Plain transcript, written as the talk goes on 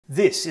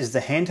This is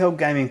the handheld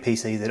gaming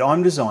PC that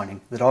I'm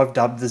designing that I've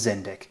dubbed the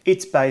ZenDeck.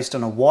 It's based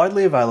on a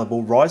widely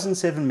available Ryzen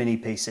 7 mini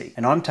PC,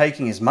 and I'm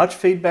taking as much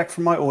feedback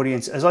from my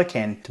audience as I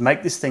can to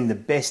make this thing the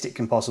best it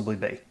can possibly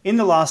be. In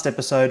the last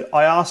episode,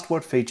 I asked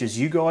what features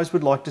you guys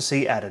would like to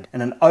see added,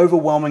 and an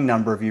overwhelming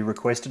number of you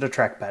requested a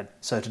trackpad.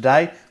 So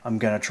today, I'm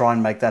going to try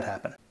and make that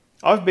happen.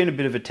 I've been a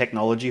bit of a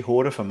technology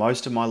hoarder for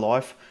most of my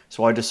life,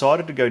 so I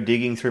decided to go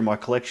digging through my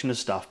collection of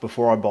stuff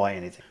before I buy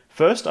anything.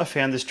 First, I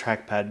found this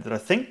trackpad that I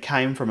think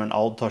came from an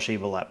old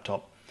Toshiba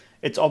laptop.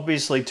 It's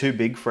obviously too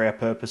big for our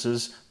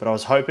purposes, but I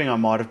was hoping I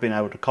might have been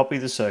able to copy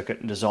the circuit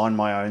and design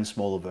my own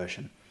smaller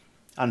version.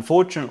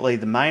 Unfortunately,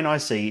 the main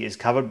IC is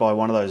covered by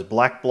one of those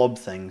black blob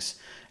things,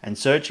 and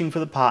searching for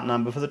the part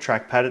number for the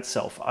trackpad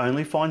itself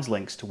only finds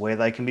links to where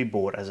they can be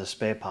bought as a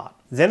spare part.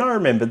 Then I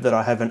remembered that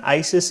I have an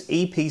Asus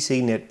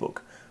EPC netbook.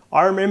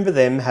 I remember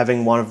them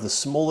having one of the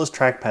smallest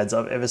trackpads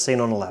I've ever seen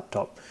on a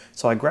laptop,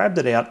 so I grabbed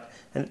it out,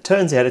 and it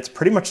turns out it's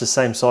pretty much the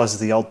same size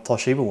as the old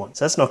Toshiba one,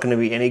 so that's not going to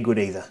be any good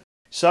either.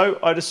 So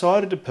I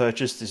decided to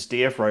purchase this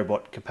DF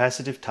Robot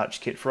capacitive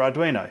touch kit for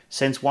Arduino,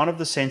 since one of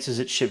the sensors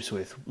it ships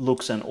with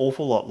looks an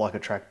awful lot like a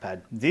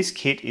trackpad. This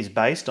kit is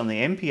based on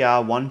the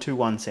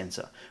MPR121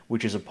 sensor,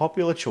 which is a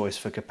popular choice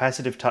for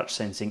capacitive touch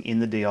sensing in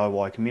the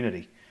DIY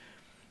community.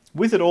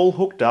 With it all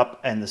hooked up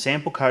and the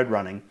sample code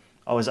running,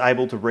 I was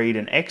able to read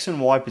an X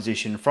and Y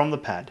position from the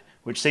pad,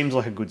 which seems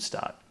like a good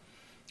start.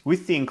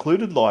 With the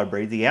included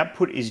library, the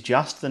output is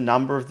just the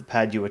number of the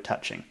pad you are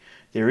touching.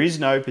 There is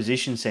no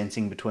position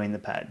sensing between the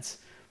pads.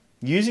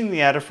 Using the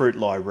Adafruit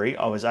library,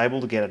 I was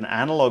able to get an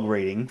analog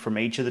reading from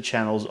each of the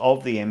channels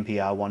of the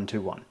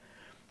MPR121.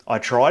 I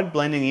tried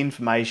blending the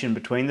information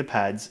between the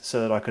pads so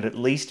that I could at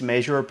least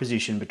measure a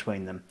position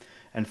between them,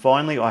 and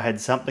finally I had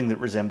something that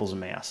resembles a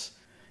mouse.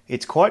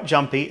 It's quite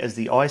jumpy as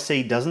the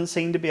IC doesn't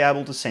seem to be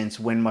able to sense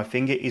when my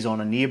finger is on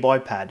a nearby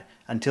pad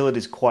until it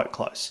is quite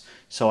close,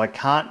 so I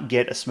can't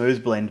get a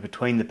smooth blend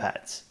between the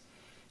pads.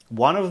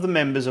 One of the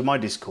members of my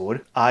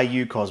Discord,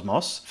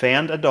 RuCosmos,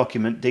 found a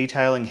document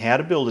detailing how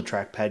to build a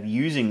trackpad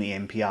using the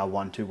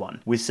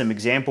MPR121 with some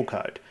example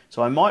code,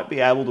 so I might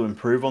be able to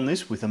improve on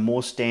this with a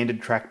more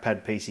standard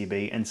trackpad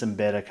PCB and some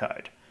better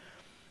code.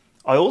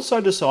 I also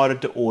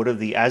decided to order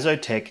the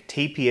AZOTEC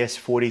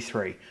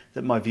TPS43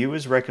 that my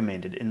viewers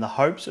recommended in the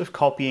hopes of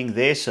copying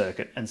their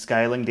circuit and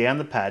scaling down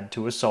the pad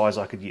to a size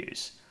I could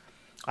use.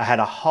 I had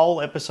a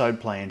whole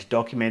episode planned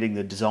documenting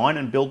the design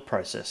and build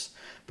process,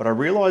 but I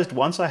realised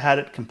once I had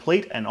it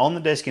complete and on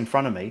the desk in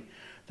front of me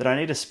that I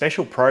need a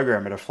special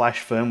programmer to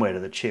flash firmware to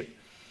the chip.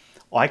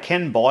 I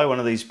can buy one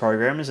of these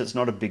programmers, it's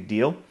not a big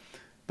deal,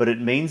 but it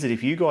means that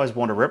if you guys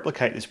want to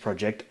replicate this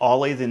project,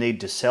 I'll either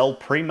need to sell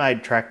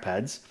pre-made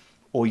trackpads,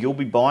 or you'll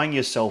be buying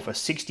yourself a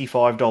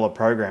 $65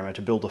 programmer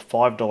to build a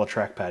 $5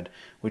 trackpad,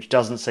 which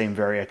doesn't seem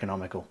very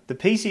economical. The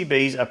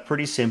PCBs are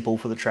pretty simple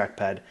for the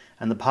trackpad,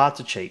 and the parts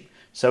are cheap,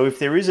 so if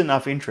there is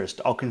enough interest,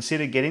 I'll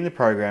consider getting the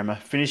programmer,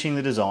 finishing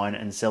the design,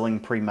 and selling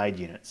pre-made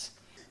units.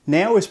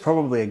 Now is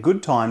probably a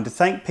good time to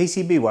thank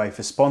PCBWay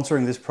for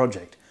sponsoring this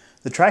project.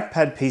 The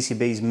trackpad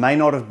PCBs may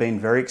not have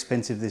been very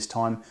expensive this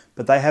time,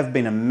 but they have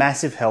been a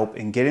massive help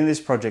in getting this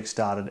project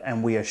started,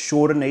 and we are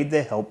sure to need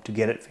their help to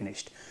get it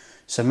finished.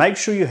 So make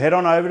sure you head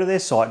on over to their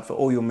site for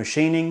all your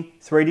machining,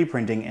 3D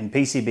printing and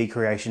PCB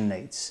creation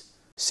needs.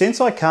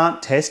 Since I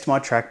can't test my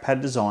trackpad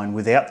design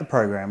without the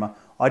programmer,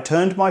 I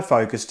turned my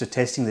focus to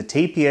testing the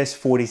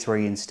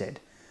TPS43 instead.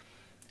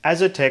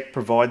 AZOTEC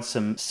provides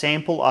some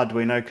sample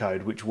Arduino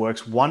code which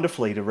works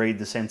wonderfully to read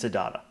the sensor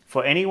data.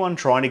 For anyone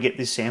trying to get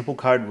this sample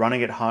code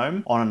running at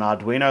home on an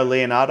Arduino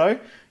Leonardo,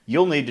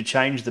 you'll need to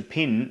change the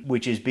pin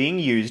which is being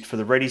used for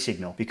the ready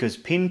signal, because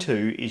pin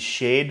 2 is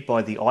shared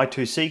by the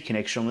I2C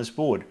connection on this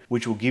board,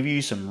 which will give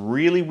you some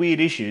really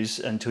weird issues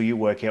until you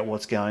work out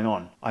what's going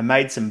on. I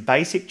made some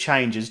basic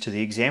changes to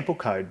the example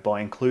code by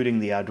including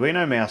the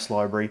Arduino mouse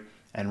library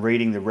and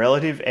reading the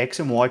relative X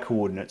and Y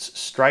coordinates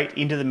straight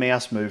into the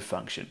mouse move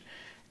function,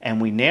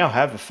 and we now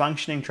have a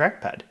functioning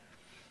trackpad.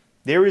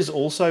 There is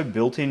also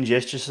built-in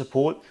gesture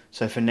support,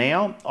 so for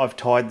now I've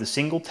tied the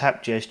single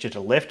tap gesture to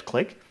left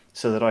click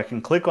so that I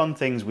can click on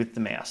things with the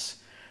mouse.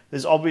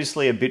 There's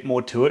obviously a bit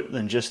more to it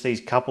than just these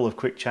couple of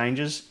quick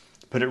changes,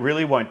 but it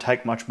really won't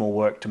take much more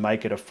work to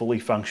make it a fully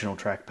functional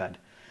trackpad.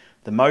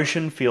 The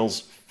motion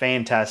feels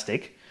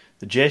fantastic,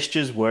 the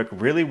gestures work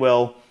really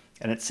well,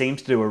 and it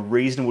seems to do a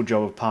reasonable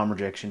job of palm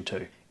rejection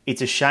too.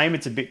 It's a shame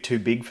it's a bit too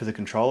big for the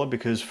controller,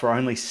 because for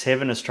only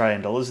 $7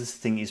 Australian this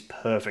thing is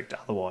perfect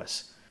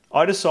otherwise.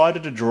 I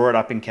decided to draw it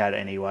up in CAD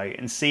anyway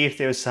and see if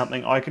there was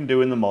something I can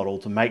do in the model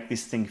to make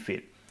this thing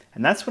fit.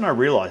 And that's when I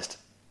realised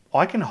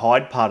I can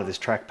hide part of this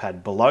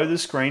trackpad below the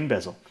screen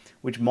bezel,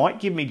 which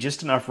might give me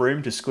just enough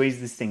room to squeeze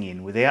this thing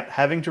in without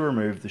having to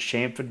remove the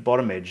chamfered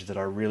bottom edge that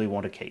I really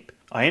want to keep.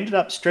 I ended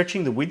up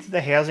stretching the width of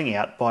the housing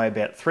out by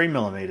about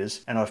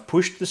 3mm, and I've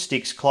pushed the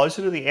sticks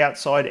closer to the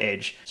outside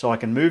edge so I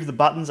can move the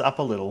buttons up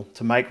a little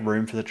to make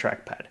room for the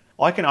trackpad.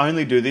 I can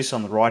only do this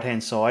on the right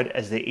hand side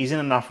as there isn't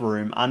enough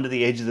room under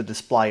the edge of the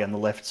display on the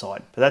left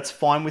side, but that's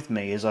fine with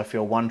me as I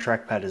feel one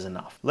trackpad is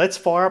enough. Let's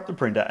fire up the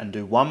printer and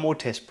do one more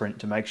test print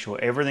to make sure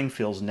everything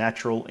feels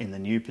natural in the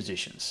new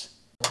positions.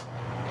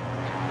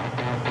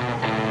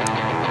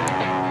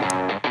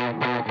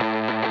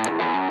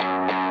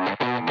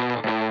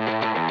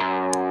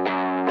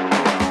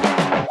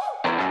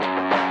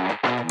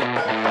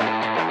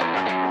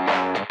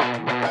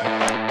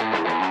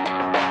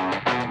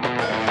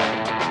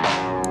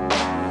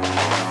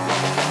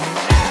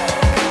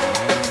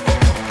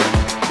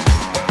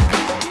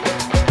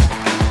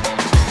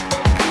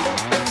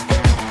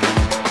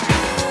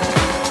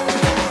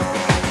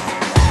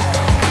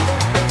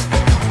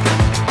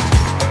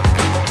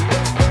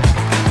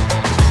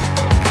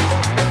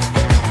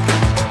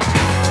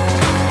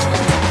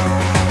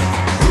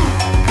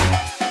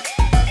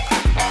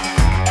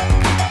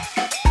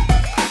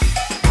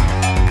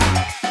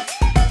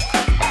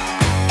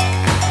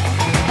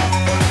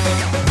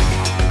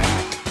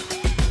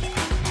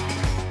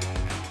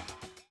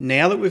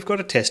 Now that we've got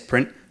a test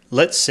print,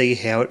 let's see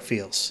how it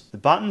feels. The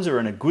buttons are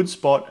in a good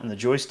spot and the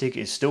joystick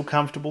is still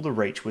comfortable to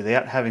reach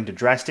without having to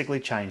drastically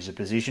change the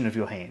position of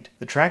your hand.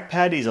 The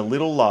trackpad is a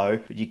little low,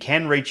 but you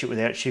can reach it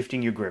without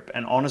shifting your grip,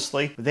 and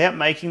honestly, without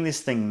making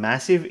this thing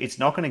massive, it's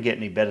not going to get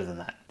any better than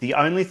that. The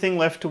only thing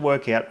left to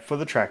work out for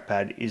the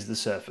trackpad is the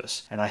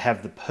surface, and I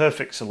have the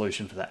perfect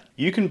solution for that.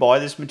 You can buy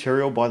this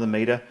material by the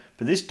meter,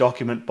 but this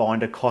document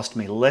binder cost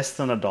me less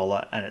than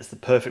 $1 and it's the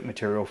perfect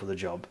material for the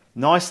job.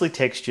 Nicely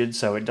textured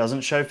so it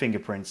doesn't show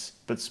fingerprints,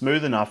 but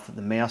smooth enough that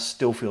the mouse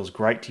still feels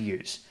great to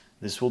use.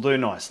 This will do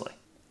nicely.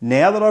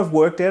 Now that I've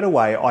worked out a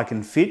way I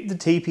can fit the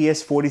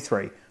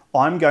TPS-43,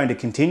 I'm going to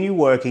continue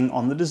working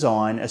on the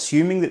design,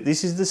 assuming that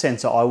this is the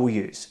sensor I will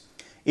use.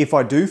 If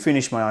I do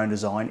finish my own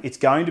design, it's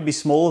going to be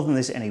smaller than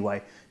this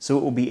anyway, so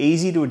it will be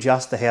easy to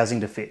adjust the housing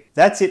to fit.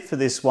 That's it for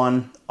this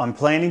one. I'm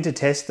planning to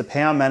test the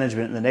power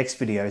management in the next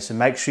video, so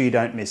make sure you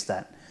don't miss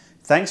that.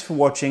 Thanks for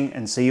watching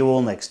and see you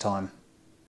all next time.